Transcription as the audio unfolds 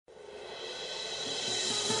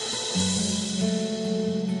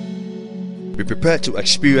Be prepared to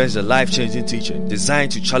experience the life-changing teaching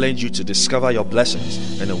designed to challenge you to discover your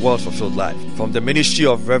blessings in a world-fulfilled life. From the ministry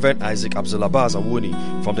of Reverend Isaac Abdulabaz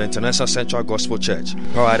Awuni from the International Central Gospel Church,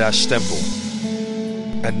 Paradise Temple.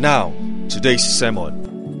 And now, today's sermon.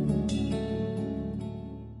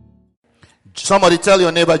 Somebody tell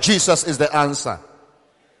your neighbor, Jesus is the answer.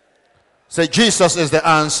 Say, Jesus is the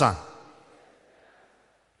answer.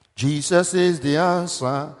 Jesus is the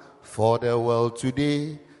answer for the world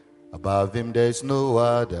today. Above him there is no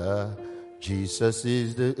other. Jesus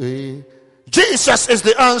is the way. Jesus is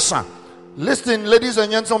the answer. Listen, ladies and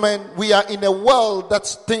gentlemen, we are in a world that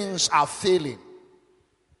things are failing.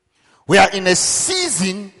 We are in a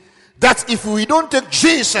season that if we don't take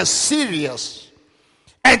Jesus serious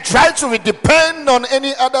and try to depend on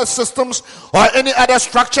any other systems or any other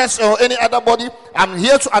structures or any other body, I'm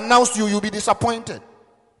here to announce to you, you'll be disappointed.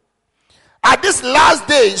 At these last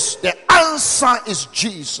days, the answer is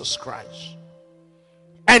Jesus Christ.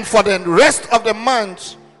 And for the rest of the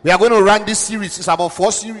month, we are going to run this series. It's about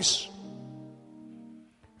 4 series.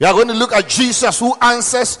 We are going to look at Jesus who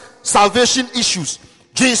answers salvation issues.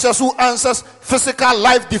 Jesus who answers physical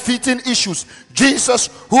life defeating issues. Jesus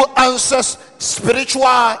who answers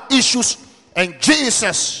spiritual issues. And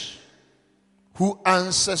Jesus who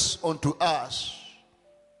answers unto us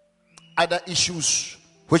other issues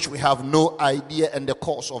which we have no idea and the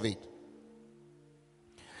cause of it.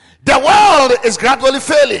 The world is gradually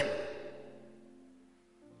failing.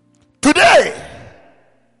 Today,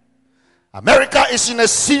 America is in a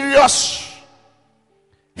serious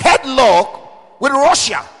headlock with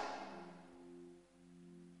Russia.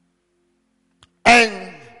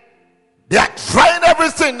 And they are trying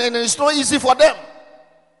everything and it's not easy for them.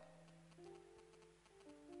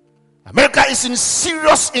 America is in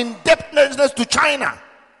serious indebtedness to China.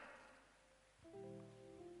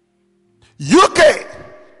 UK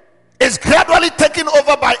is gradually taken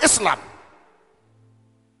over by Islam.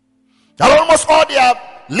 Almost all their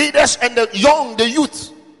leaders and the young, the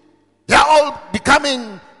youth, they are all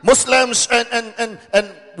becoming Muslims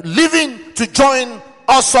and living to join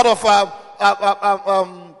all sort of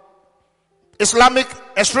Islamic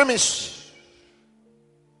extremists.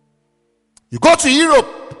 You go to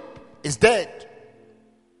Europe, it's dead.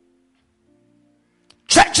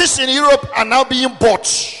 Churches in Europe are now being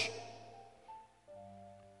bought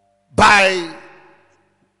by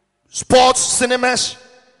sports cinemas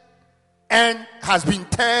and has been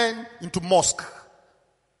turned into mosque,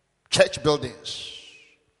 church buildings.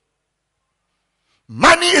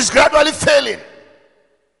 Money is gradually failing.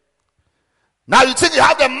 Now you think you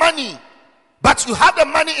have the money, but you have the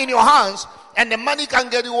money in your hands and the money can't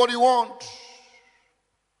get you what you want.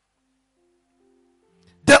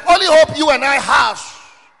 The only hope you and I have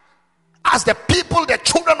as the people, the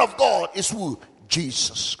children of God, is who?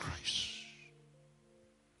 Jesus Christ.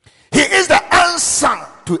 He is the answer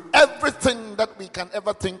to everything that we can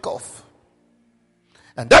ever think of.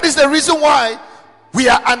 And that is the reason why we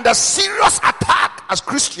are under serious attack as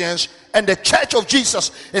Christians, and the Church of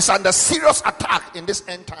Jesus is under serious attack in this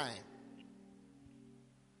end time.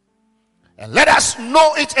 And let us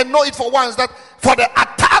know it and know it for once that for the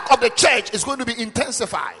attack of the church is going to be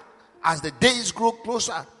intensified as the days grow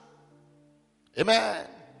closer. Amen.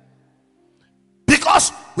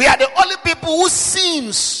 Because we are the only people who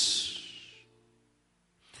seems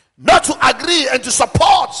not to agree and to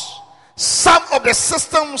support some of the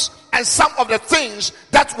systems and some of the things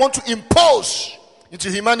that want to impose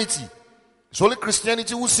into humanity. It's only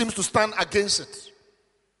Christianity who seems to stand against it.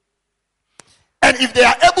 And if they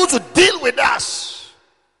are able to deal with us,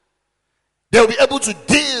 they will be able to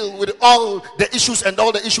deal with all the issues, and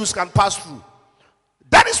all the issues can pass through.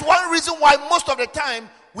 That is one reason why most of the time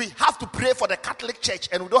we have to pray for the Catholic Church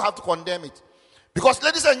and we don't have to condemn it. Because,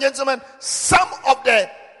 ladies and gentlemen, some of the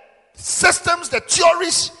systems, the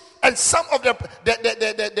theories, and some of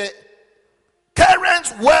the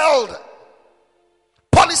current world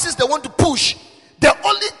policies they want to push, the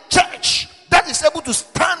only church that is able to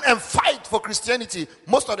stand and fight for Christianity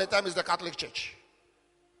most of the time is the Catholic Church.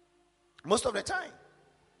 Most of the time.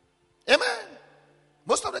 Amen.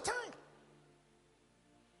 Most of the time.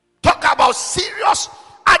 Talk about serious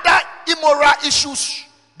other immoral issues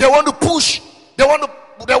they want to push, they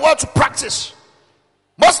want to practice.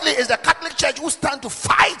 Mostly it's the Catholic Church who stand to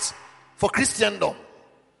fight for Christendom.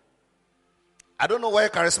 I don't know why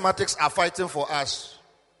charismatics are fighting for us.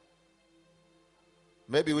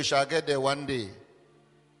 Maybe we shall get there one day.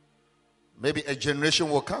 Maybe a generation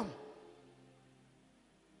will come.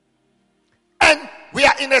 And we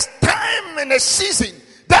are in a time and a season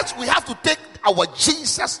that we have to take our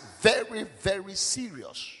Jesus very, very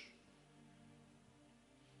serious.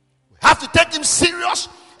 We have to take him serious,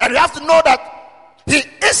 and you have to know that he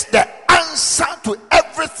is the answer to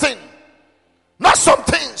everything, not some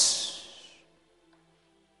things.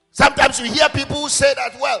 Sometimes you hear people who say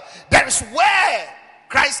that, well, there is where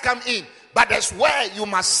Christ come in, but there's where you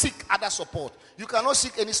must seek other support. You cannot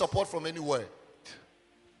seek any support from anywhere.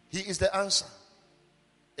 He is the answer.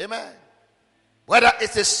 Amen. Whether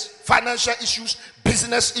it is financial issues,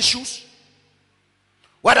 business issues,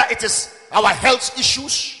 whether it is our health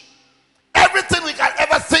issues, everything we can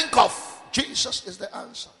ever think of, Jesus is the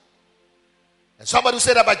answer. And somebody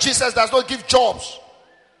said that, but Jesus does not give jobs.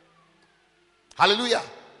 Hallelujah.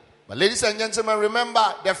 But ladies and gentlemen, remember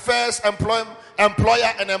the first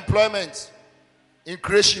employer and employment in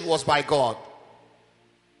creation was by God.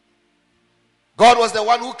 God was the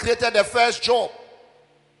one who created the first job.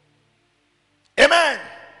 Amen.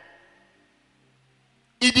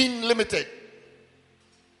 Eden Limited.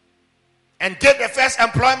 And gave the first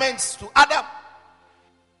employment to Adam.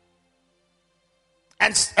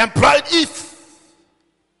 And employed Eve.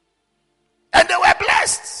 And they were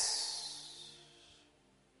blessed.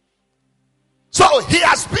 So he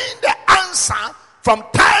has been the answer from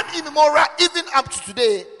time immemorial, even up to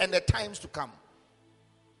today and the times to come.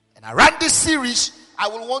 And around this series, I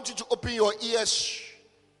will want you to open your ears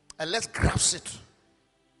and let's grasp it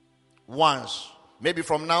once. Maybe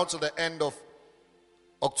from now to the end of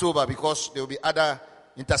October, because there will be other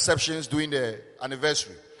interceptions during the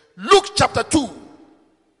anniversary. Luke chapter 2,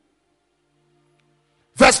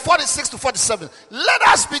 verse 46 to 47. Let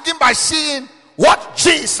us begin by seeing what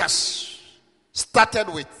Jesus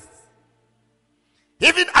started with.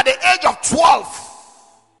 Even at the age of 12.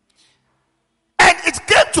 And it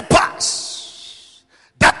came to pass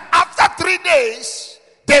that after 3 days,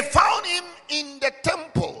 they found him in the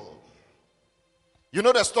temple. You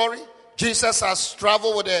know the story? Jesus has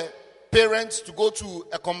traveled with the parents to go to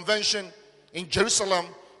a convention in Jerusalem.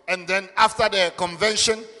 And then after the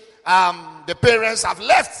convention, the parents have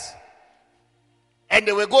left. And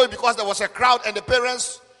they were going because there was a crowd. And the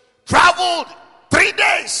parents traveled 3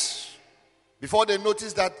 days before they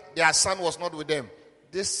noticed that their son was not with them.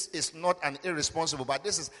 This is not an irresponsible, but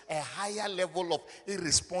this is a higher level of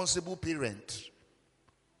irresponsible parent.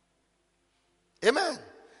 Amen.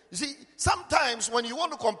 You see, sometimes when you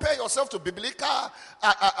want to compare yourself to biblical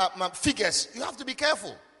figures, you have to be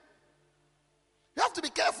careful. You have to be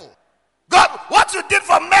careful. God, what you did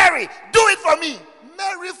for Mary, do it for me.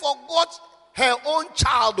 Mary forgot her own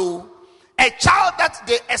child, a child that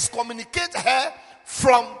they excommunicate her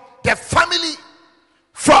from the family,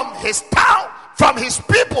 from his town, from his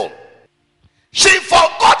people. She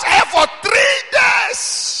forgot her for 3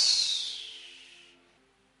 days.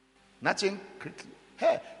 Nothing quickly.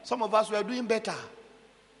 Hey, some of us were doing better.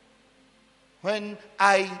 When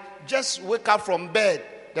I just wake up from bed,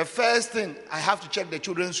 the first thing I have to check the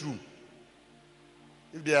children's room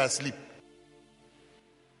if they are asleep.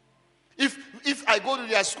 If I go to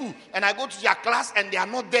their school and I go to their class and they are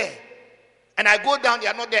not there, and I go down, they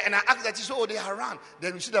are not there, and I ask the teacher, oh, they are around.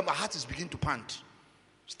 Then you see that my heart is beginning to pant.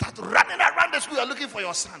 Start running around the school, you're looking for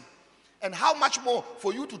your son. And how much more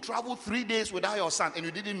for you to travel 3 days without your son and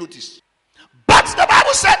you didn't notice? But the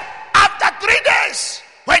Bible said, after 3 days,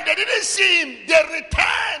 when they didn't see him, they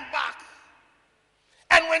returned back.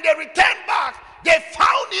 And when they returned back, they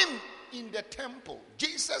found him in the temple.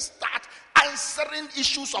 Jesus started answering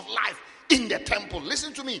issues of life in the temple.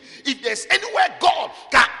 Listen to me. If there's anywhere God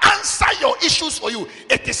can answer your issues for you,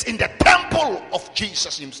 it is in the temple of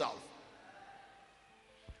Jesus himself.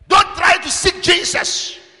 Don't try to seek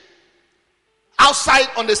Jesus outside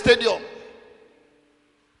on the stadium.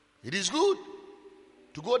 It is good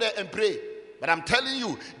to go there and pray, but I'm telling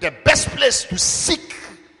you, the best place to seek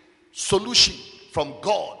solution from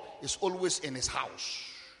God is always in his house.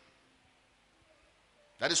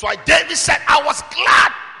 That is why David said, I was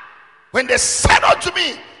glad when they said unto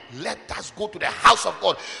me, let us go to the house of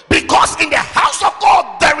God. Because in the house of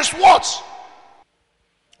God there is what?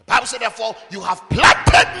 The Bible said, therefore, you have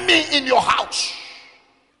planted me in your house.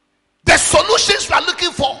 The solutions you are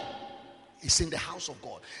looking for is in the house of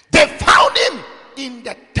God. They found him in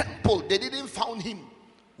the temple. They didn't find him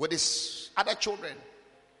with his other children.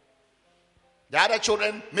 The other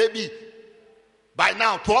children, maybe by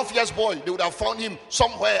now, 12 years boy, they would have found him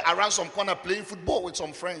somewhere around some corner playing football with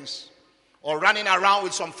some friends. Or running around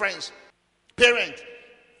with some friends. Parent,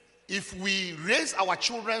 if we raise our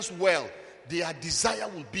children well, their desire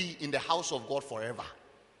will be in the house of God forever.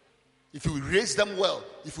 If you raise them well,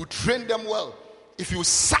 if you train them well, if you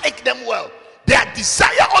psych them well, their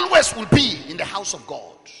desire always will be in the house of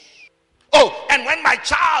God. Oh, and when my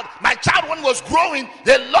child when was growing,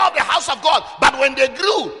 they loved the house of God. But when they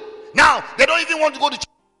grew, Now, they don't even want to go to church.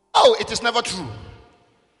 Oh, it is never true.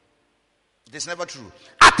 It is never true.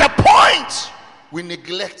 At a point, we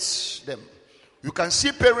neglect them. You can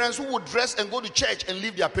see parents who would dress and go to church and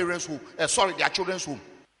leave their parents' home. Their children's home.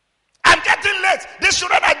 I'm getting late. These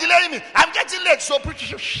children are delaying me. I'm getting late. So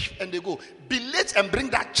preach, and they go. Be late and bring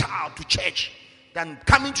that child to church than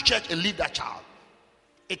coming to church and leave that child.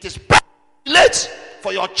 It is late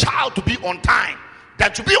for your child to be on time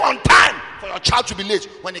than to be on time for your child to be late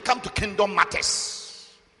when it comes to kingdom matters.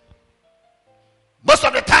 Most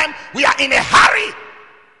of the time, we are in a hurry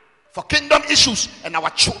for kingdom issues and our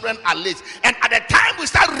children are late. And at the time we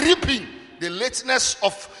start reaping the lateness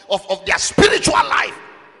of their spiritual life,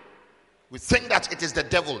 we think that it is the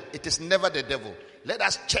devil. It is never the devil. Let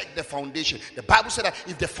us check the foundation. The Bible said that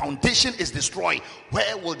if the foundation is destroyed,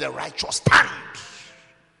 where will the righteous stand?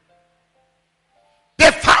 They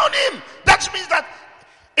found him. That means that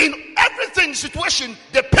in everything situation,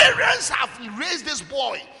 the parents have raised this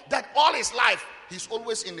boy that all his life he's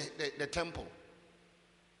always in the temple.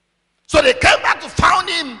 So they came back to find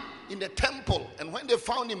him in the temple. And when they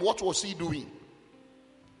found him, what was he doing?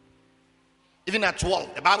 Even at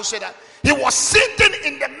 12, the Bible said that he was sitting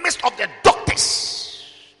in the midst of the doctors.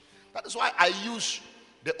 That is why I use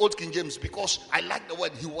the Old King James, because I like the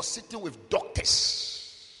word. He was sitting with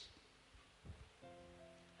doctors.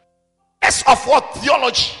 Doctors of what?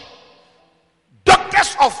 Theology.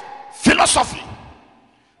 Doctors of philosophy.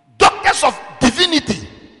 Doctors of divinity.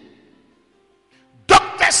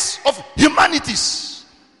 Doctors of humanities.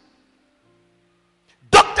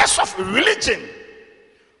 Doctors of religion.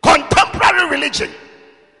 Contemporary religion.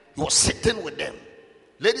 He was sitting with them.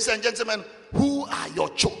 Ladies and gentlemen, who are your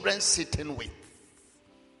children sitting with?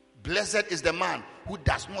 Blessed is the man who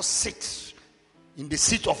does not sit in the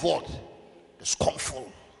seat of what? The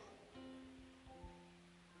scornful.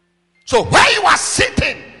 So where you are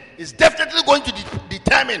sitting is definitely going to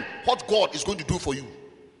determine what God is going to do for you.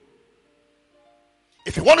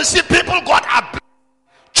 If you want to see people God are,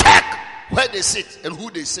 check where they sit and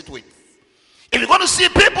who they sit with. If you want to see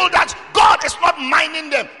people that God is not minding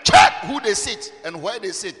them, check who they sit and where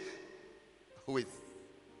they sit with.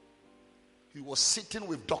 He was sitting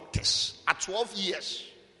with doctors at 12 years.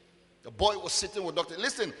 The boy was sitting with doctors.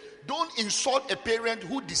 Listen, don't insult a parent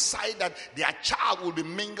who decide that their child will be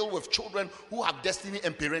mingled with children who have destiny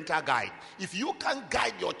and parental guide. If you can't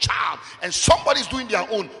guide your child and somebody's doing their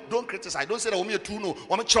own, don't criticize. Don't say that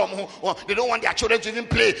they don't want their children to even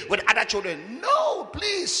play with other children. No,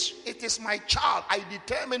 please. It is my child. I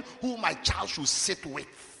determine who my child should sit with.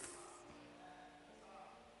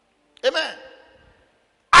 Amen.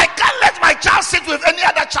 I can't let my child sit with any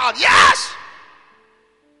other child. Yes.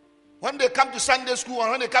 When they come to Sunday school and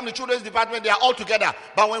when they come to children's department, they are all together.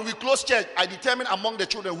 But when we close church, I determine among the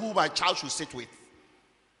children who my child should sit with.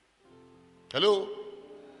 Hello?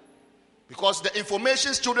 Because the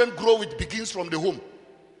information children grow with begins from the home.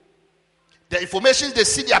 The information they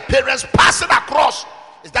see their parents passing across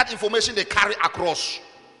is that information they carry across.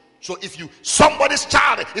 So if somebody's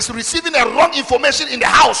child is receiving a wrong information in the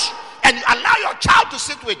house and you allow your child to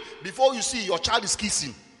sit with, before you see your child is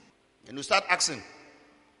kissing, and you start asking,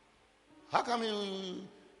 how come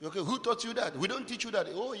okay, who taught you that? We don't teach you that.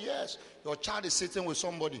 Oh yes, your child is sitting with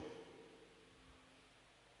somebody.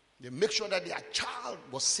 They make sure that their child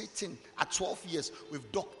was sitting at 12 years with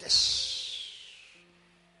doctors.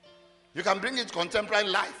 You can bring it to contemporary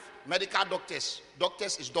life. Medical doctors.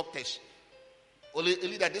 Doctors is doctors.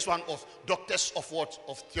 Only that this one of doctors of what?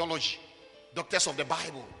 Of theology. Doctors of the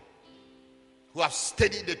Bible. Who have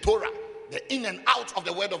studied the Torah. The in and out of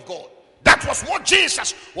the word of God. That was what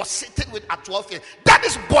Jesus was sitting with at 12 years. That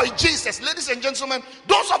is boy Jesus. Ladies and gentlemen,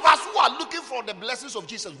 those of us who are looking for the blessings of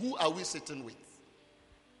Jesus, who are we sitting with?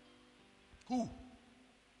 Who?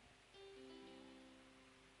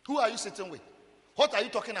 Who are you sitting with? What are you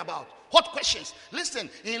talking about? What questions? Listen,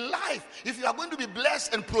 in life, if you are going to be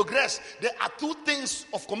blessed and progress, there are two things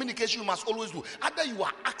of communication you must always do. Either you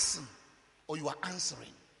are asking or you are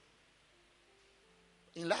answering.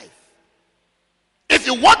 In life. If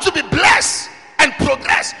you want to be blessed and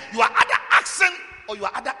progress, you are either asking or you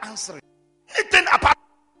are either answering. Anything apart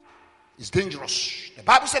is dangerous. The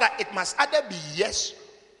Bible said that it must either be yes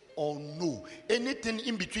or no. Anything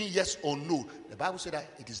in between yes or no, the Bible said that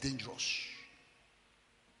it is dangerous.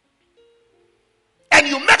 And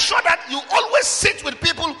you make sure that you always sit with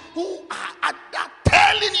people who are either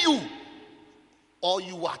telling you or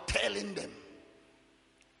you are telling them.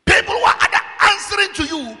 People who are either answering to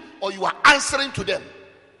you or you are answering to them.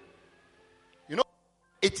 You know,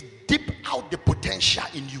 it deep out the potential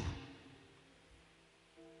in you.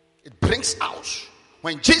 It brings out.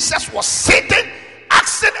 When Jesus was sitting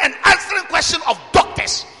asking and answering questions of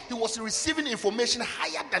doctors. He was receiving information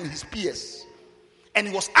higher than his peers. And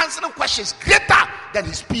he was answering questions greater than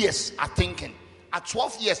his peers are thinking. At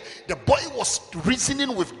 12 years, the boy was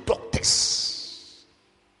reasoning with doctors.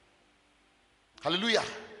 Hallelujah.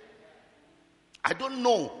 I don't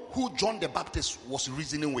know who John the Baptist was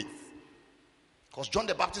reasoning with. Because John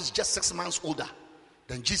the Baptist is just 6 months older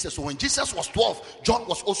than Jesus. So when Jesus was 12, John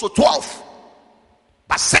was also 12.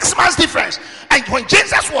 But 6 months difference. And when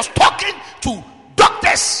Jesus was talking to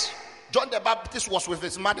doctors, John the Baptist was with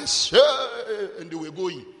his mothers. And they were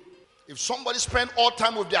going. If somebody spend all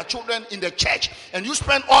time with their children in the church, and you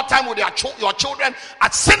spend all time with your children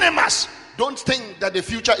at cinemas, don't think that the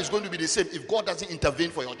future is going to be the same if God doesn't intervene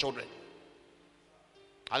for your children.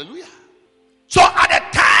 Hallelujah. So at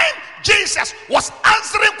the time Jesus was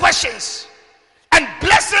answering questions and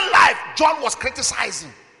blessing life, John was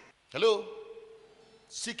criticizing. Hello.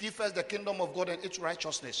 Seek ye first the kingdom of God and its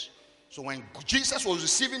righteousness. So when Jesus was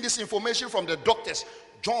receiving this information from the doctors,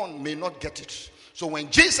 John may not get it. So when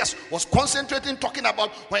Jesus was concentrating, talking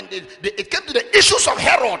about when it came to the issues of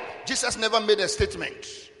Herod, Jesus never made a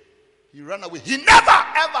statement. He ran away. He never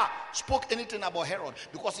ever spoke anything about Herod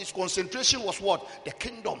because his concentration was what? The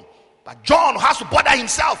kingdom. But John has to bother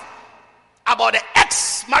himself about the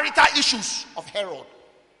ex-marital issues of Herod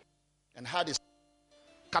and had his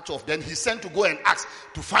cut off. Then he sent to go and ask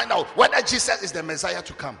to find out whether Jesus is the Messiah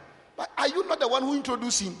to come. But are you not the one who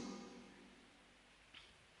introduced him?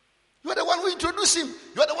 You are the one who introduced him.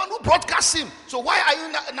 You are the one who broadcast him. So why are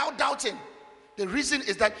you now doubting? The reason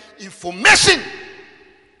is that information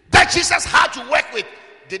that Jesus had to work with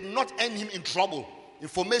did not end him in trouble.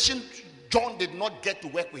 Information John did not get to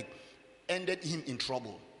work with ended him in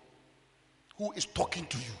trouble. Who is talking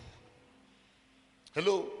to you?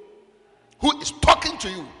 Hello? Who is talking to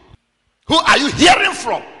you? Who are you hearing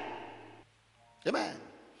from? Amen.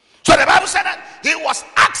 So the Bible said that he was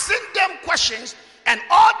asking them questions, and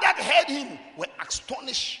all that heard him were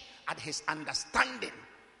astonished at his understanding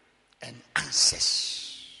and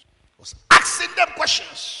answers. He was asking them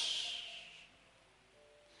questions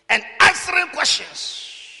and answering questions.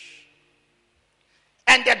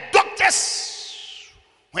 And the doctors,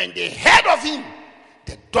 when they heard of him,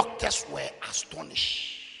 the doctors were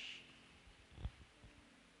astonished.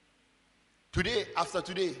 Today, after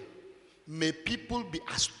today, may people be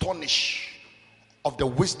astonished of the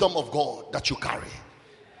wisdom of God that you carry.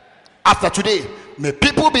 After today, may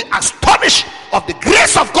people be astonished of the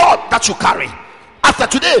grace of God that you carry. After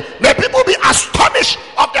today, may people be astonished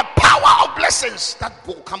of the power of blessings that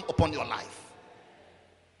will come upon your life.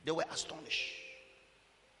 They were astonished.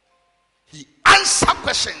 He answered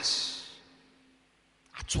questions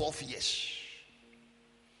at 12 years.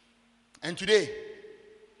 And today,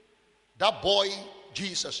 that boy,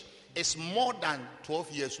 Jesus, is more than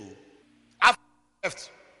 12 years old. After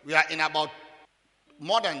left, we are in about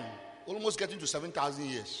more than almost getting to 7,000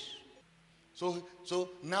 years.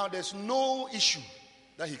 So now there's no issue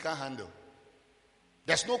that he can't handle.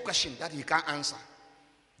 There's no question that he can't answer.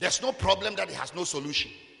 There's no problem that he has no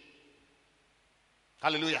solution.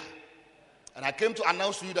 Hallelujah. And I came to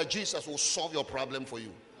announce to you that Jesus will solve your problem for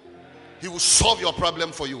you. He will solve your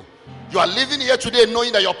problem for you. You are living here today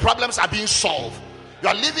knowing that your problems are being solved. You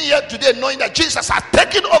are living here today knowing that Jesus has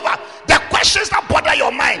taken over the questions that bother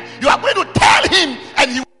your mind. You are going to tell him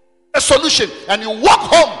and he will give a solution, and you walk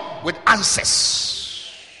home with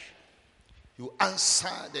answers. He will answer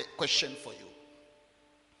the question for you.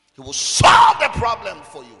 He will solve the problem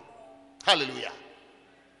for you. Hallelujah.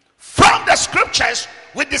 From the scriptures,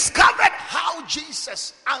 we discovered how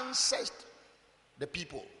Jesus answered the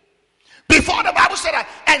people. Before, the Bible said that,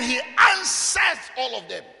 and he answered all of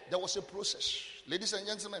them. There was a process. Ladies and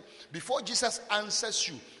gentlemen, before Jesus answers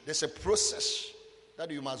you, there's a process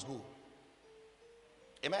that you must go.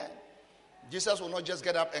 Amen. Jesus will not just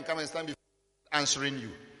get up and come and stand before answering you.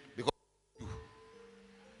 Because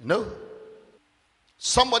no.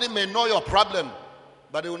 Somebody may know your problem,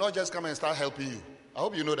 but they will not just come and start helping you. I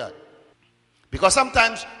hope you know that. Because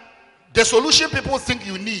sometimes the solution people think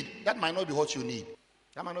you need, that might not be what you need.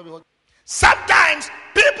 That might not be what. Sometimes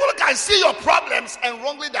people can see your problems and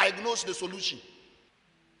wrongly diagnose the solution.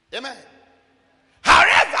 Amen.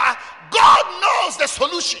 However, God knows the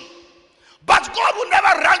solution, but God will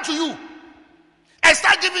never run to you and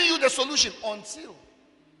start giving you the solution until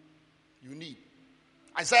you need.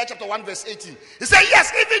 Isaiah chapter 1 verse 18. He said,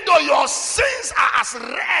 yes, even though your sins are as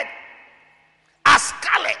red as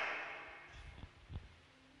scarlet,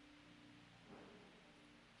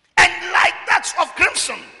 and like that of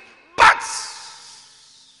crimson, but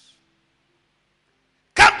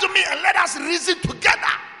come to me and let us reason together.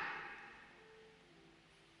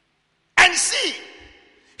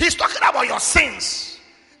 about your sins.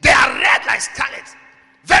 They are red like scarlet.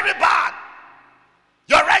 Very bad.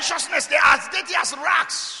 Your righteousness, they are as dirty as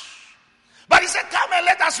rags. But he said, come and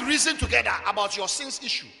let us reason together about your sins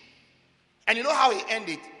issue. And you know how he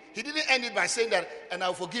ended? He didn't end it by saying that, and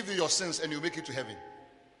I'll forgive you your sins and you'll make it to heaven.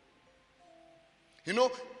 You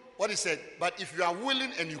know what he said? But if you are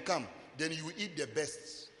willing and you come, then you will eat the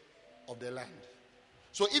best of the land.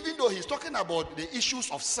 So even though he's talking about the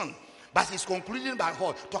issues of sin, but he's concluding by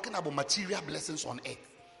what? Talking about material blessings on earth.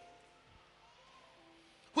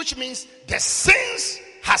 Which means the sins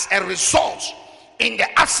has a result in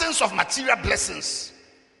the absence of material blessings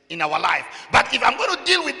in our life. But if I'm going to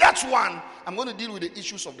deal with that one, I'm going to deal with the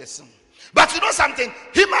issues of the sin. But you know something?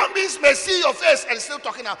 Human beings may see your face and start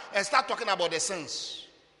talking about the sins.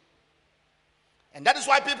 And that is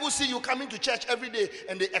why people see you coming to church every day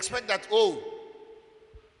and they expect that, oh,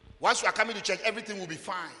 once you are coming to church, everything will be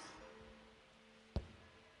fine.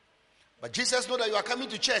 But Jesus knows that you are coming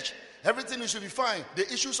to church, everything should be fine. The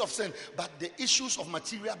issues of sin, but the issues of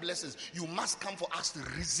material blessings, you must come for us to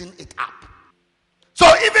reason it up. So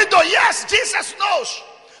even though, yes, Jesus knows,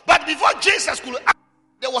 but before Jesus could act,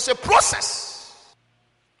 there was a process.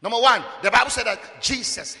 Number one, the Bible said that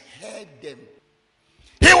Jesus heard them.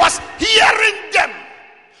 He was hearing them.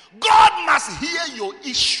 God must hear your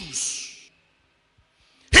issues.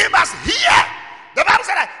 He must hear. The Bible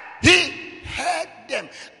said that he heard them.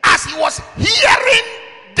 As he was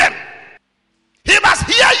hearing them, he must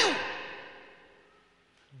hear you.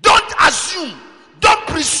 Don't assume, don't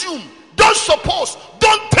presume, don't suppose,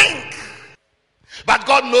 don't think. But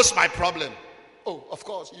God knows my problem. Oh, of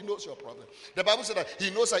course, he knows your problem. The Bible said that he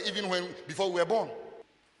knows that even before we were born.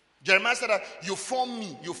 Jeremiah said that you form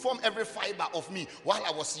me, you form every fiber of me while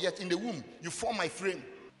I was yet in the womb. You form my frame.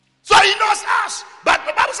 So he knows us. But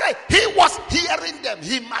the Bible said he was hearing them.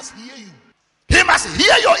 He must hear you. He must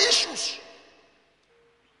hear your issues.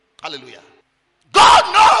 Hallelujah.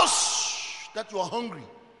 God knows that you are hungry.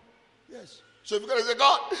 Yes. So if you're going to say,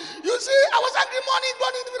 God, you see, I was hungry morning,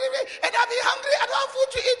 and I've been hungry, I don't have food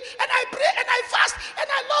to eat, and I pray and I fast, and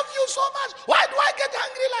I love you so much. Why do I get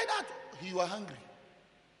hungry like that? You are hungry.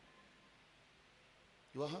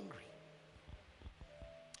 You are hungry.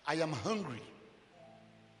 I am hungry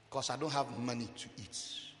because I don't have money to eat.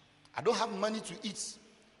 I don't have money to eat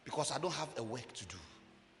because I don't have a work to do.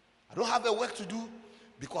 I don't have a work to do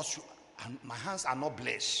because my hands are not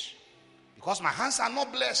blessed. Because my hands are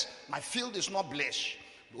not blessed, my field is not blessed.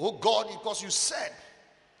 Oh God, because you said,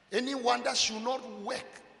 anyone that should not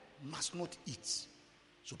work must not eat.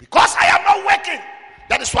 So because I am not working,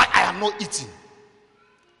 that is why I am not eating.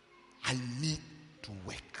 I need to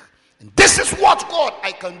work. And this is what, God,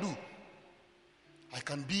 I can do. I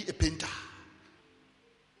can be a painter.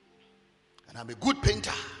 And I'm a good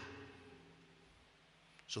painter.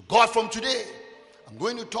 So God, from today, I'm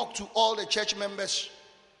going to talk to all the church members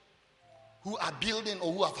who are building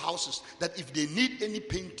or who have houses, that if they need any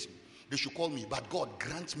painting, they should call me. But God,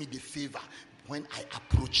 grant me the favor when I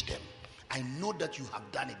approach them. I know that you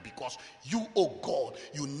have done it because you, oh God,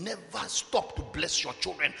 you never stop to bless your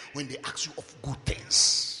children when they ask you of good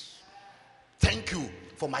things. Thank you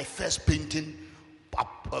for my first painting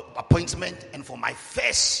appointment and for my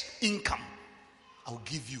first income. I'll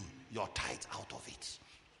give you your tithe out of it.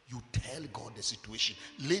 You tell God the situation.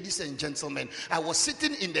 Ladies and gentlemen, I was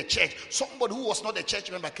sitting in the church. Somebody who was not a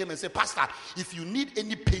church member came and said, Pastor, if you need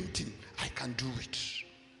any painting, I can do it.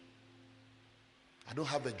 I don't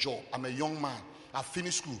have a job. I'm a young man. I've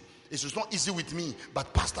finished school. It's not easy with me,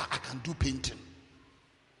 but Pastor, I can do painting.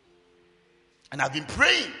 And I've been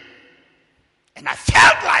praying. And I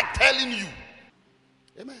felt like telling you.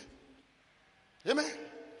 Amen. Amen.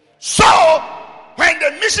 So, when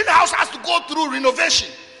the mission house has to go through renovation,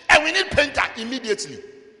 and we need painter immediately,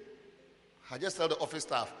 I just tell the office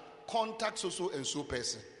staff, contact so and so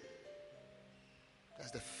person.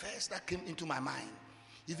 That's the first that came into my mind.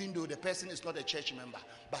 Even though the person is not a church member,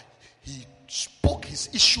 but he spoke his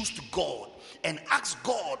issues to God and asked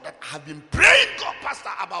God that I have been praying God, Pastor,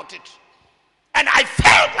 about it. And I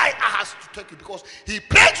felt like I had to take it because he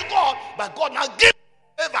prayed to God, but God now gave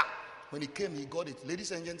him favor. When he came, he got it.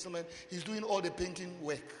 Ladies and gentlemen, he's doing all the painting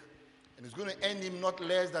work. And it's going to earn him not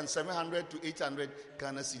less than 700 to 800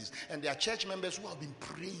 Ghana cedis. And there are church members who have been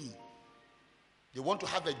praying. They want to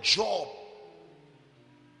have a job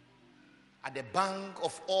at the bank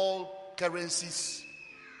of all currencies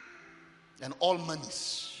and all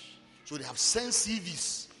monies. So they have sent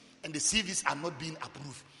CVs and the CVs are not being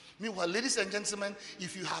approved. Meanwhile, ladies and gentlemen,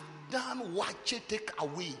 if you have done wache take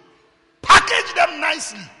away, package them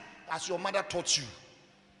nicely as your mother taught you.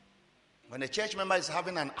 When a church member is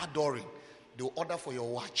having an adoring, they will order for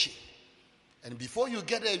your wache. And before you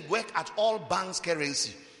get a work at all banks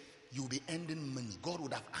currency, you'll be earning money. God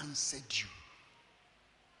would have answered you.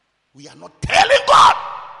 We are not telling God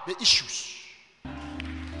the issues.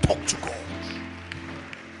 Talk to God.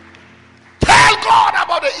 Tell God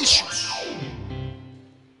about the issues.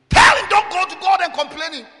 Tell him, don't go to God and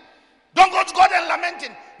complaining. Don't go to God and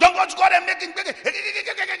lamenting. Don't go to God and making.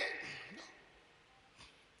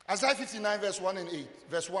 Isaiah 59 verse 1 and 8.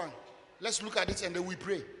 Verse 1. Let's look at it and then we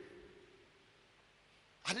pray.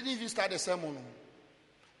 I didn't even start the sermon.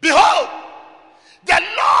 Behold, the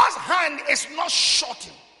Lord's hand is not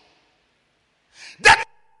shortened that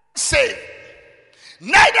it save,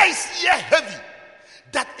 neither is ear heavy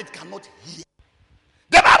that it cannot hear.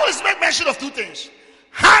 The Bible is making mention of two things: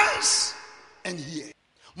 hands and ear.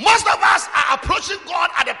 Most of us are approaching God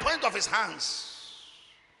at the point of his hands.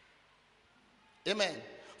 Amen.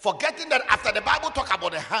 Forgetting that after the Bible talk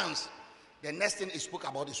about the hands, the next thing it spoke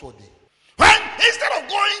about is what day. When instead of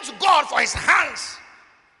going to God for his hands,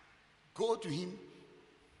 go to him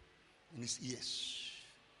in his ears.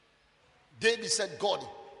 David said, God,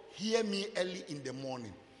 hear me early in the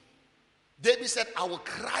morning. David said, I will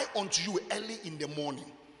cry unto you early in the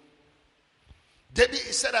morning. David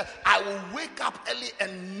said, I will wake up early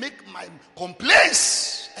and make my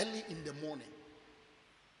complaints early in the morning.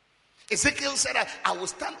 Ezekiel said, I will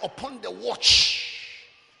stand upon the watch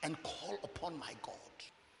and call upon my God.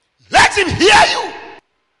 Let him hear you.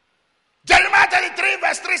 Jeremiah 33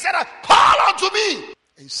 verse 3 said, call unto me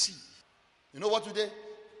and see. You know what we do?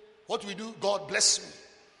 What we do? God bless me.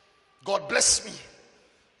 God bless me.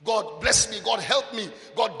 God bless me. God help me.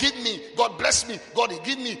 God give me. God bless me. God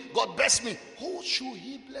give me. God bless me. Who should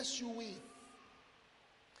he bless you with?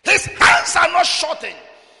 His hands are not shortened.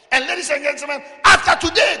 And ladies and gentlemen, after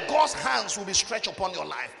today, God's hands will be stretched upon your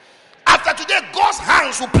life. After today, God's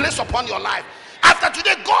hands will place upon your life. After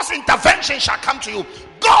today, God's intervention shall come to you.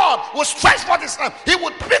 God will stretch forth his hand. He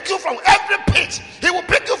will pick you from every pit. He will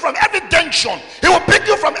pick you from every tension. He will pick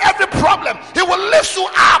you from every problem. He will lift you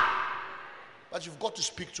up. But you've got to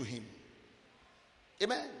speak to him.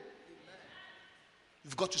 Amen.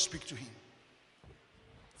 You've got to speak to him.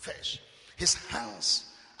 First, his hands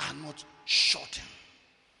are not shortened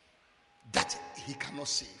that he cannot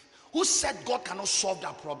save. Who said God cannot solve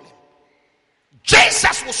that problem?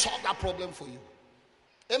 Jesus will solve that problem for you.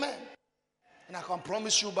 Amen. And I can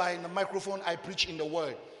promise you by the microphone I preach in the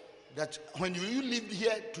word that when you leave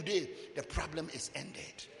here today, the problem is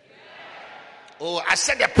ended. Oh, I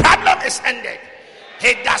said the problem is ended.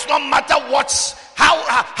 It does not matter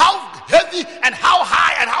how heavy and how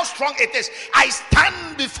high and how strong it is. I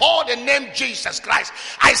stand before the name Jesus Christ.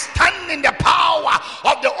 I stand in the power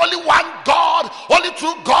of the only one God, only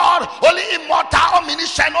true God, only immortal,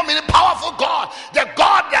 omniscient, powerful God. The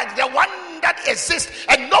God that the one that exists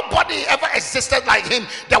and nobody ever existed like him.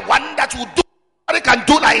 The one that will do what he can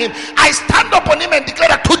do like him. I stand upon him and declare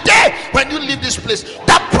that today when you leave this place,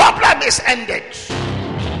 that problem is ended.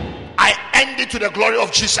 I end it to the glory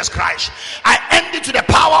of Jesus Christ. I end it to the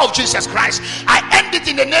power of Jesus Christ. I end it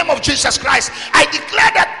in the name of Jesus Christ. I declare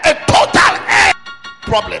that a total end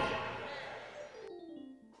problem.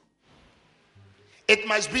 It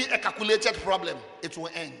must be a calculated problem. It will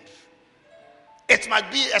end. It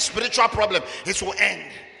might be a spiritual problem. It will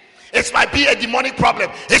end. It might be a demonic problem.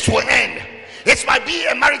 It will end. It might be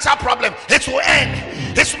a marital problem. It will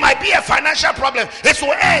end. It might be a financial problem. It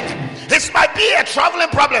will end. It might be a traveling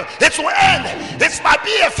problem. It will end. It might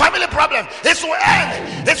be a family problem. It will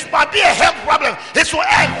end. It might be a health problem. It will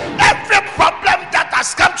end. Every problem that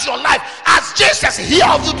has come to your life, as Jesus hear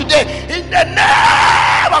of you today, in the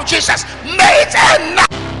name of Jesus, may it end.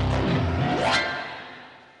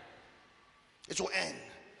 It will end.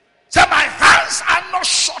 So my hands are not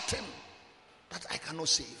shortened that I cannot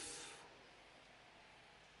save.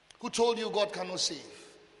 Who told you God cannot save?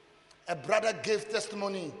 A brother gave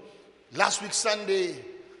testimony last week Sunday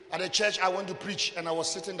at the church I went to preach, and I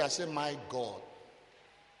was sitting there. I said, my God,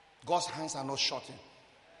 God's hands are not shortened.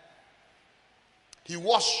 He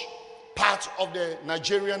was part of the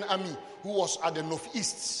Nigerian army who was at the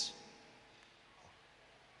northeast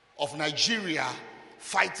of Nigeria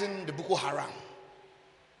fighting the Boko Haram.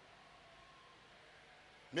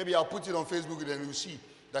 Maybe I'll put it on Facebook and you'll see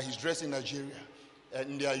that he's dressed in Nigeria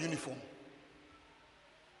in their uniform.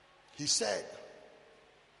 He said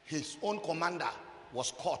his own commander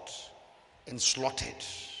was caught and slaughtered.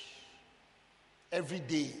 Every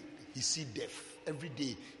day he see death. Every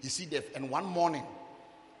day he see death. And one morning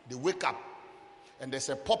they wake up and there's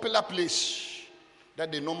a popular place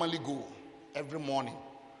that they normally go every morning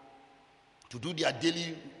to do their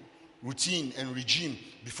daily routine and regime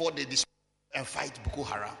before they disperse and fight Boko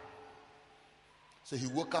Haram. So he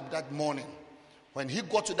woke up that morning. When he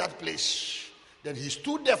got to that place, then he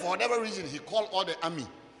stood there for whatever reason. He called all the army.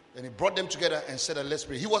 Then he brought them together and said, let's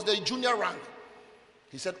pray. He was the junior rank.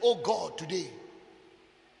 He said, oh God, today,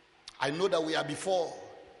 I know that we are before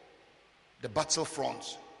the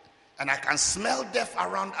battlefront. And I can smell death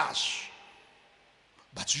around us.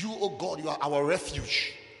 But you, oh God, you are our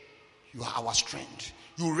refuge. You are our strength.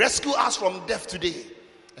 You rescue us from death today.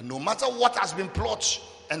 And no matter what has been plotted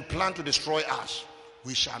and planned to destroy us,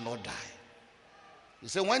 we shall not die. He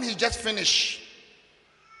said when he just finished,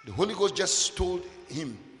 the Holy Ghost just told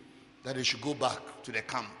him that he should go back to the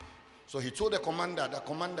camp. So he told the commander,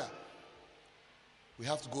 we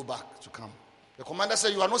have to go back to camp. The commander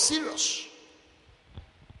said, you are not serious.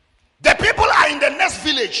 The people are in the next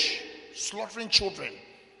village slaughtering children.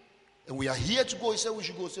 And we are here to go. He said we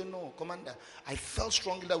should go. He said, no, commander, I felt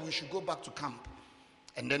strongly that we should go back to camp.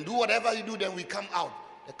 And then do whatever you do, then we come out.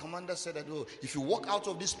 The commander said that, oh, if you walk out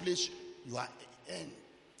of this place, you are in.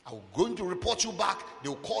 I'm going to report you back. They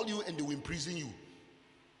will call you and they will imprison you.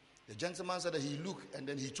 The gentleman said that he looked, and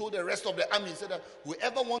then he told the rest of the army, he said that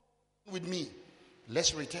whoever wants to with me,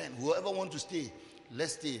 let's return. Whoever wants to stay,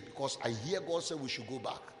 let's stay. Because I hear God say we should go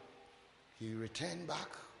back. He returned back.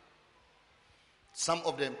 Some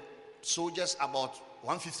of them, soldiers, about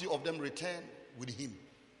 150 of them returned with him.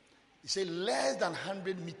 He said less than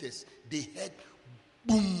 100 meters, they heard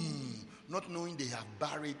boom, not knowing they have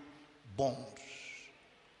buried bombs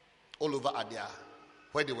all over Adia,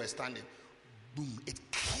 where they were standing. Boom, it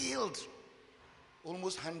killed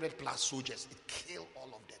almost 100 plus soldiers. It killed all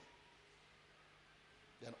of them.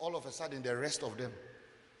 Then all of a sudden, the rest of them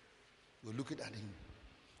were looking at him.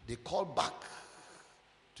 They called back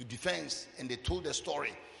to defense and they told the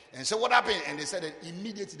story and said, what happened? And they said that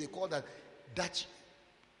immediately they called that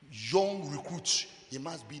young recruit. He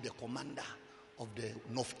must be the commander of the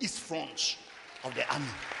northeast front of the army.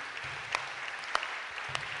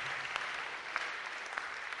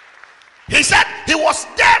 He said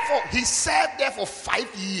he served there for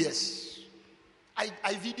 5 years.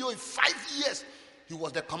 I video it, 5 years. He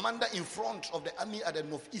was the commander in front of the army at the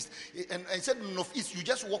northeast. And I said northeast, you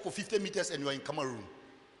just walk for 50 meters and you are in Cameroon.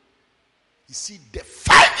 You see, the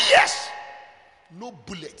 5 years, no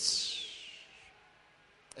bullets.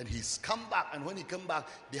 And he's come back, and when he came back,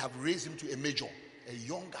 they have raised him to a major, a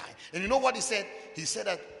young guy. And you know what he said? He said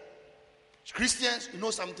that Christians, you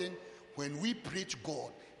know something? When we pray to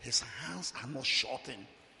God, his hands are not shortened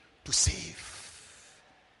to save.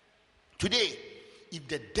 Today, if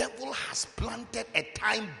the devil has planted a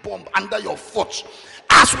time bomb under your foot,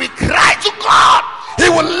 as we cry to God, he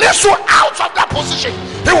will lift you out of that position.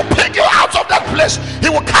 He will pick you out of that place. He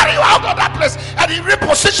will carry you out of that place, and he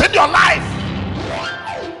reposition your life.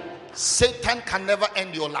 Satan can never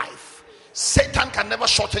end your life. Satan can never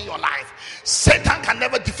shorten your life. Satan can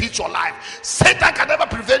never defeat your life. Satan can never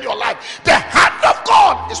prevail your life. The hand of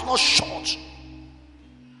God is not short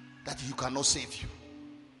that he cannot save you.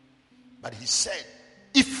 But he said,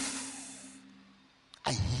 if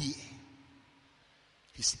I hear,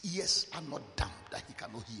 his ears are not dumb that he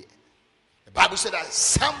cannot hear. The Bible said that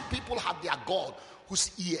some people have their God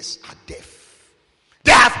whose ears are deaf.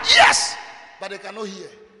 They have ears, but they cannot hear.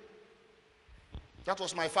 That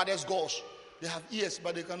was my father's gods. They have ears,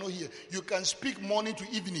 but they cannot hear. You can speak morning to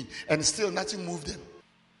evening, and still nothing moves them.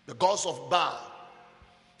 The gods of Baal.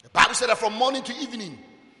 The Bible said that from morning to evening,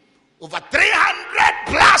 over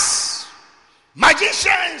 300 plus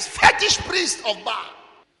magicians, fetish priests of Baal,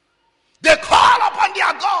 they call upon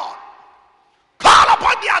their God. Call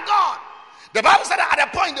upon their God. The Bible said that at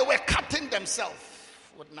a point they were cutting themselves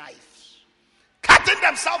with knives. Cutting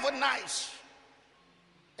themselves with knives.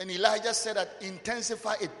 And Elijah said that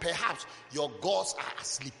intensify it. Perhaps your gods are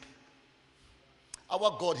asleep.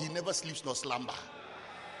 Our God, he never sleeps nor slumber.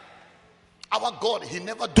 Our God, he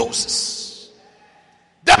never dozes.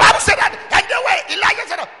 The Bible said that, and the way Elijah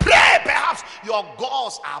said that, pray, perhaps your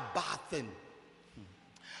gods are bathing.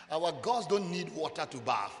 Our gods don't need water to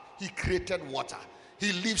bath. He created water.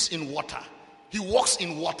 He lives in water. He walks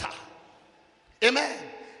in water. Amen.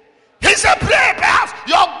 He said, pray, perhaps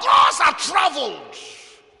your gods are traveled.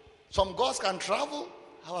 Some gods can travel.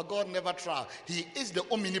 Our God never travels. He is the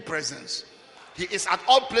omnipresence. He is at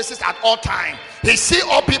all places at all times. He sees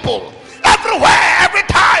all people everywhere, every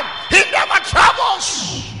time. He never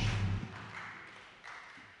travels.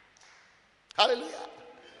 Hallelujah.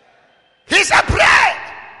 He said, pray.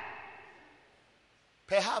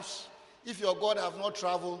 Perhaps if your God have not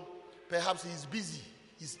traveled, perhaps he is busy.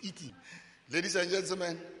 He's eating. Ladies and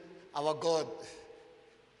gentlemen, our God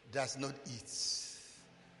does not eat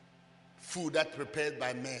food that prepared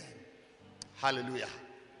by men. Hallelujah.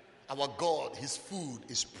 Our God, his food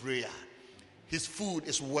is prayer. His food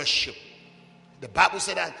is worship. The Bible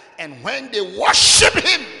said that, and when they worship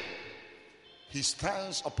him, he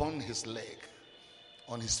stands upon his leg,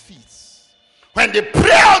 on his feet. When they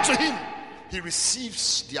pray unto him, he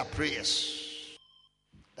receives their prayers.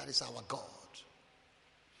 That is our God.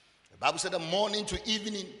 The Bible said that morning to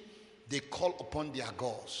evening, they call upon their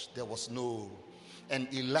gods. There was no. And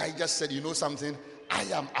Elijah said, you know something? I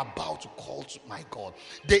am about to call to my God.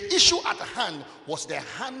 The issue at hand was the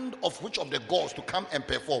hand of which of the gods to come and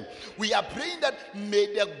perform. We are praying that may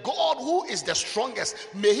the God who is the strongest,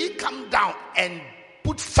 may he come down and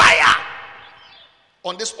put fire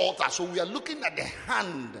on this altar. So we are looking at the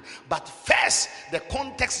hand, but first the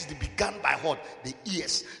context is begun by what? The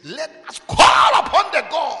ears. Let us call upon the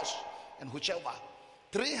gods, and whichever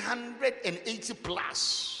 380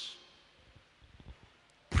 plus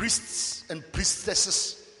priests and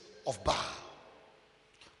priestesses of Baal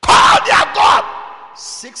call their God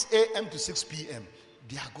 6 a.m. to 6 p.m.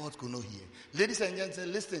 Their God could not hear. Ladies and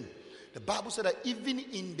gentlemen, listen. The Bible said that even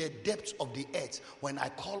in the depths of the earth, when I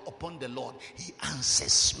call upon the Lord, he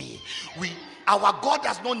answers me. Our God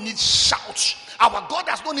does not need shouts. Our God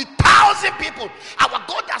does not need 1,000 people. Our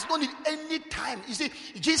God does not need any time. You see,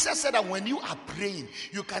 Jesus said that when you are praying,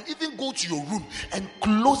 you can even go to your room and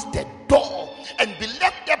close the door and be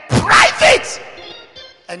left there private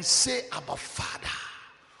and say, Abba Father,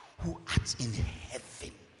 who art in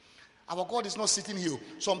heaven. Our God is not sitting here.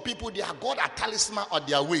 Some people, their God are talisman on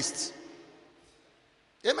their waist.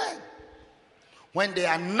 Amen. When they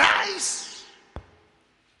are nice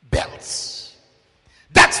belts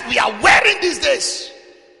that we are wearing these days,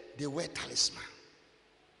 they wear talisman.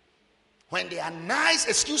 When they are nice,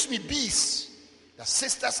 beads that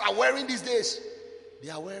sisters are wearing these days,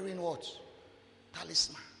 they are wearing what?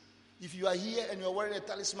 Talisman. If you are here and you are wearing a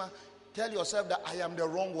talisman, tell yourself that I am the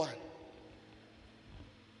wrong one.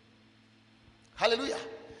 Hallelujah.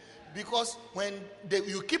 Because when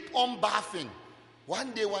you keep on bathing,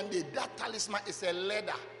 one day, that talisman is a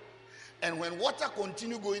leather. And when water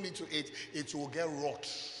continue going into it, it will get rot.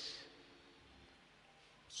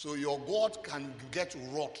 So your God can get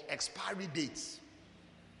rot, expiry dates.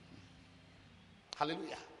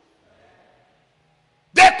 Hallelujah.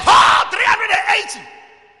 They call 380.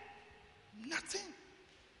 Nothing.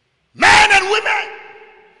 Men and women,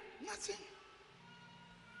 nothing.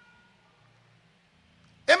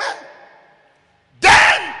 Amen.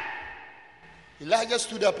 Then Elijah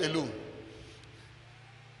stood up alone.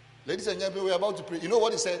 Ladies and gentlemen, we are about to pray. You know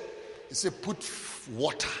what he said? He said, put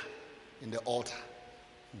water in the altar.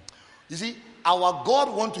 You see, our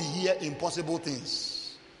God wants to hear impossible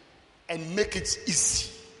things and make it easy.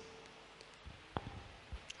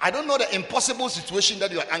 I don't know the impossible situation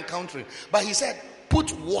that you are encountering, but he said,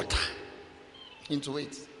 put water into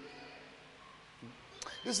it.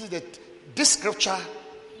 This scripture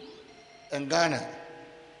in Ghana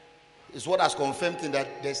is what has confirmed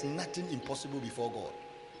that there's nothing impossible before God.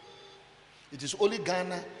 It is only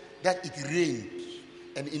Ghana that it rained,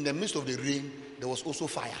 and in the midst of the rain, there was also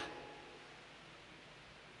fire.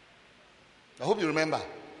 I hope you remember.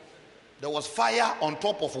 There was fire on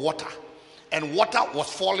top of water, and water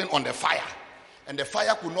was falling on the fire. And the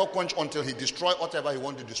fire could not quench until he destroyed whatever he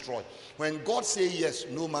wanted to destroy. When God says yes,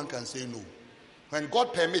 no man can say no. When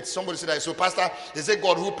God permits, somebody said that, so pastor, is it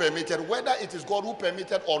God who permitted? Whether it is God who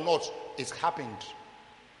permitted or not, it's happened.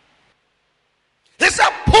 He said,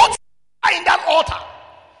 put in that altar.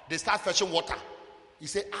 They start fetching water. He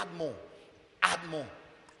said, add more, add more,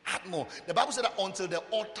 add more. The Bible said that until the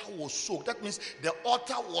altar was soaked. That means the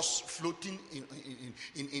altar was floating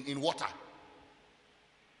in water.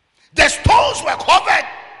 The stones were covered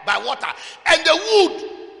by water, and the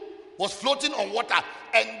wood was floating on water,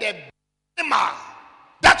 and the animal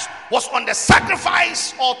that was on the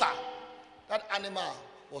sacrifice altar, that animal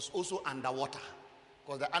was also underwater,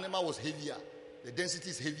 because the animal was heavier. The density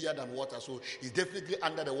is heavier than water, so it's definitely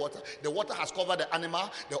under the water. The water has covered the animal.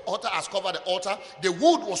 The altar has covered the altar. The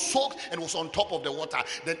wood was soaked and was on top of the water.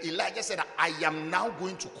 Then Elijah said, I am now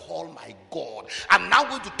going to call my God. I'm now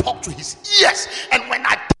going to talk to his ears. And when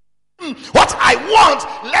I what I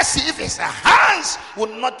want, let's see if his hands will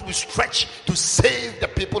not be stretched to save the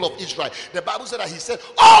people of Israel. The Bible said that he said,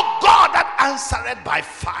 oh God that answered by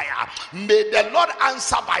fire, may the Lord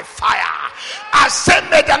answer by fire. I said,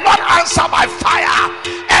 may the Lord answer by fire.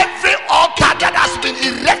 Every altar that has been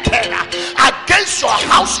erected against your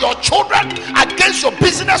house, your children, against your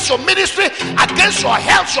business, your ministry, against your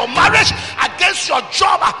health, your marriage, against your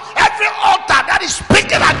job, every altar that is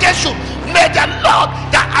speaking against you, may the Lord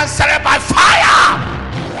that answered by fire.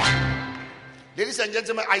 Ladies and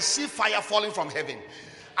gentlemen, I see fire falling from heaven.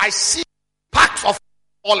 I see sparks of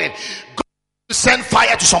falling. God is going to send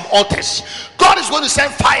fire to some altars. God is going to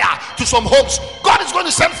send fire to some homes. God is going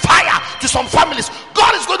to send fire to some families.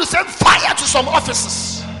 God is going to send fire to some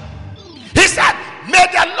offices. He said, may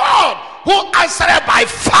the Lord who answered by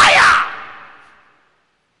fire.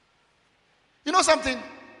 You know something?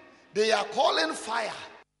 They are calling fire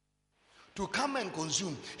to come and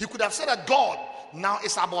consume. He could have said that, God, now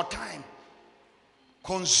it's about time.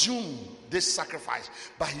 Consume this sacrifice.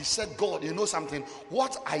 But he said, God, you know something?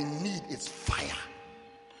 What I need is fire.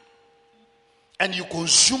 And you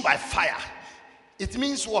consume by fire. It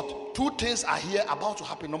means what? Two things are here about to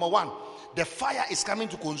happen. Number one, the fire is coming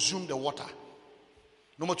to consume the water.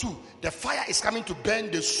 Number two, the fire is coming to burn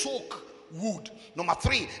the soak wood. Number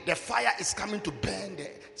three, the fire is coming to burn the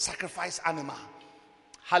sacrifice animal.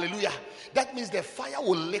 Hallelujah. That means the fire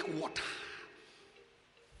will lick water.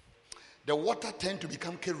 The water tend to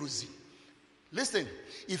become kerosene. Listen,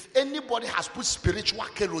 if anybody has put spiritual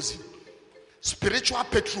kerosene, spiritual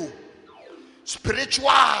petrol,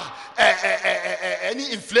 spiritual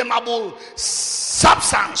any inflammable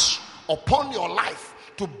substance upon your life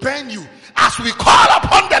to burn you, as we call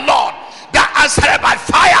upon the Lord that answered by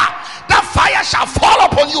fire, that fire shall fall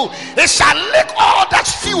upon you. It shall lick all that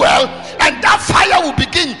fuel, and that fire will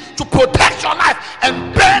begin to protect your life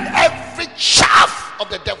and burn every chaff of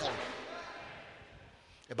the devil.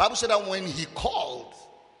 The Bible said that when he called,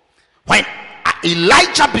 when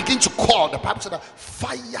Elijah began to call, the Bible said that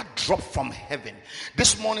fire dropped from heaven.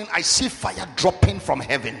 This morning I see fire dropping from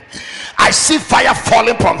heaven. I see fire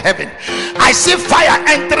falling from heaven. I see fire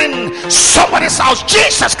entering somebody's house.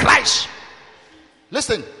 Jesus Christ.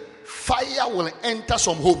 Listen, fire will enter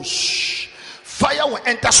some homes. Fire will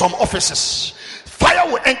enter some offices. Fire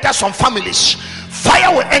will enter some families.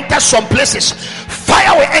 Fire will enter some places.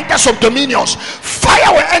 Fire will enter some dominions.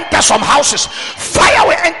 Fire will enter some houses. Fire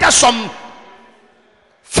will enter some.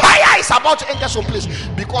 Fire is about to enter some place,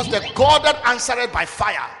 because the God that answered by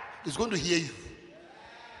fire is going to hear you.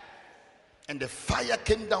 And the fire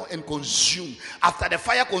came down and consumed. After the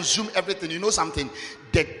fire consumed everything, you know something?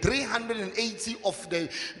 The 380 of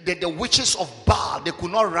the witches of Baal, they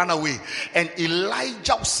could not run away. And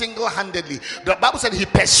Elijah single-handedly, the Bible said he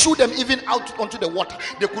pursued them even out onto the water.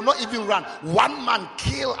 They could not even run. One man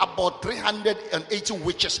killed about 380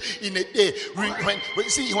 witches in a day.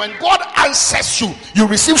 When God answers you, you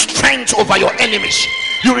receive strength over your enemies.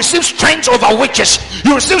 You receive strength over witches.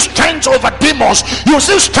 You receive strength over demons. You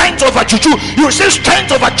receive strength over juju. You receive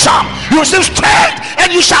strength over charm. You receive strength,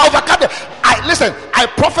 and you shall overcome them. I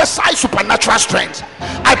prophesy supernatural strength.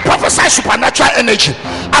 I prophesy supernatural energy.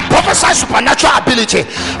 I prophesy supernatural ability.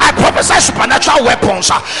 I prophesy supernatural weapons.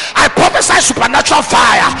 I prophesy supernatural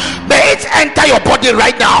fire. May it enter your body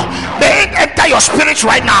right now. May it enter your spirit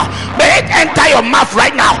right now. May it enter your mouth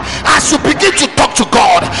right now. As you begin to talk to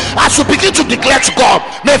God, as you begin to declare to God,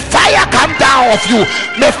 may fire come down of you.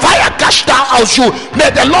 May fire gush down of you. May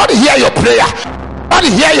the Lord hear your prayer.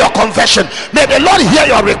 Lord hear your confession. May the Lord hear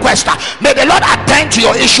your request. May the Lord attend to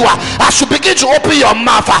your issue. As you begin to open your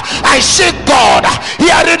mouth, I say God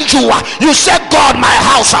hearing you. You said God my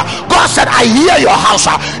house. God said I hear your house.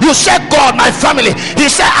 You said God my family. He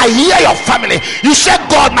said I hear your family. You said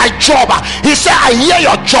God my job. He said I hear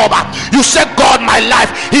your job. You said God my life.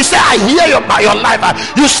 He said I hear your life.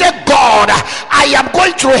 You said God I am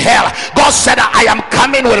going through hell. God said I am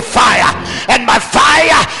coming with fire, and my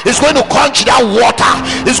fire is going to quench that water.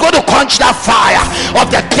 Is going to quench that fire of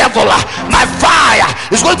the devil. My fire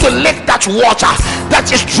is going to lick that water that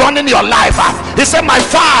is drowning your life. He said my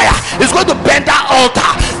fire is going to burn that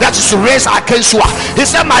altar that is raised against you. He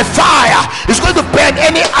said my fire is going to burn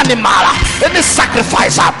any animal, any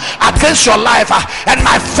sacrifice against your life, and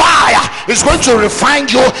my fire is going to refine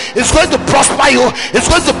you. It's going to prosper you. It's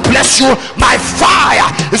going to bless you. My fire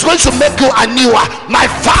is going to make you anew. My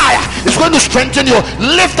fire is going to strengthen you.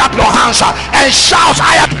 Lift up your hands and shout,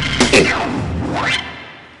 I am.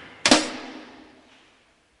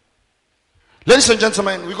 Ladies and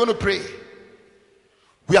gentlemen, we're going to pray.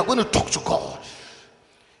 We are going to talk to God.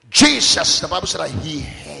 Jesus, the Bible said that he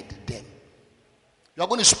heard them. You are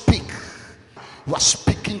going to speak. You are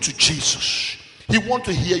speaking to Jesus. He wants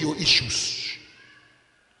to hear your issues.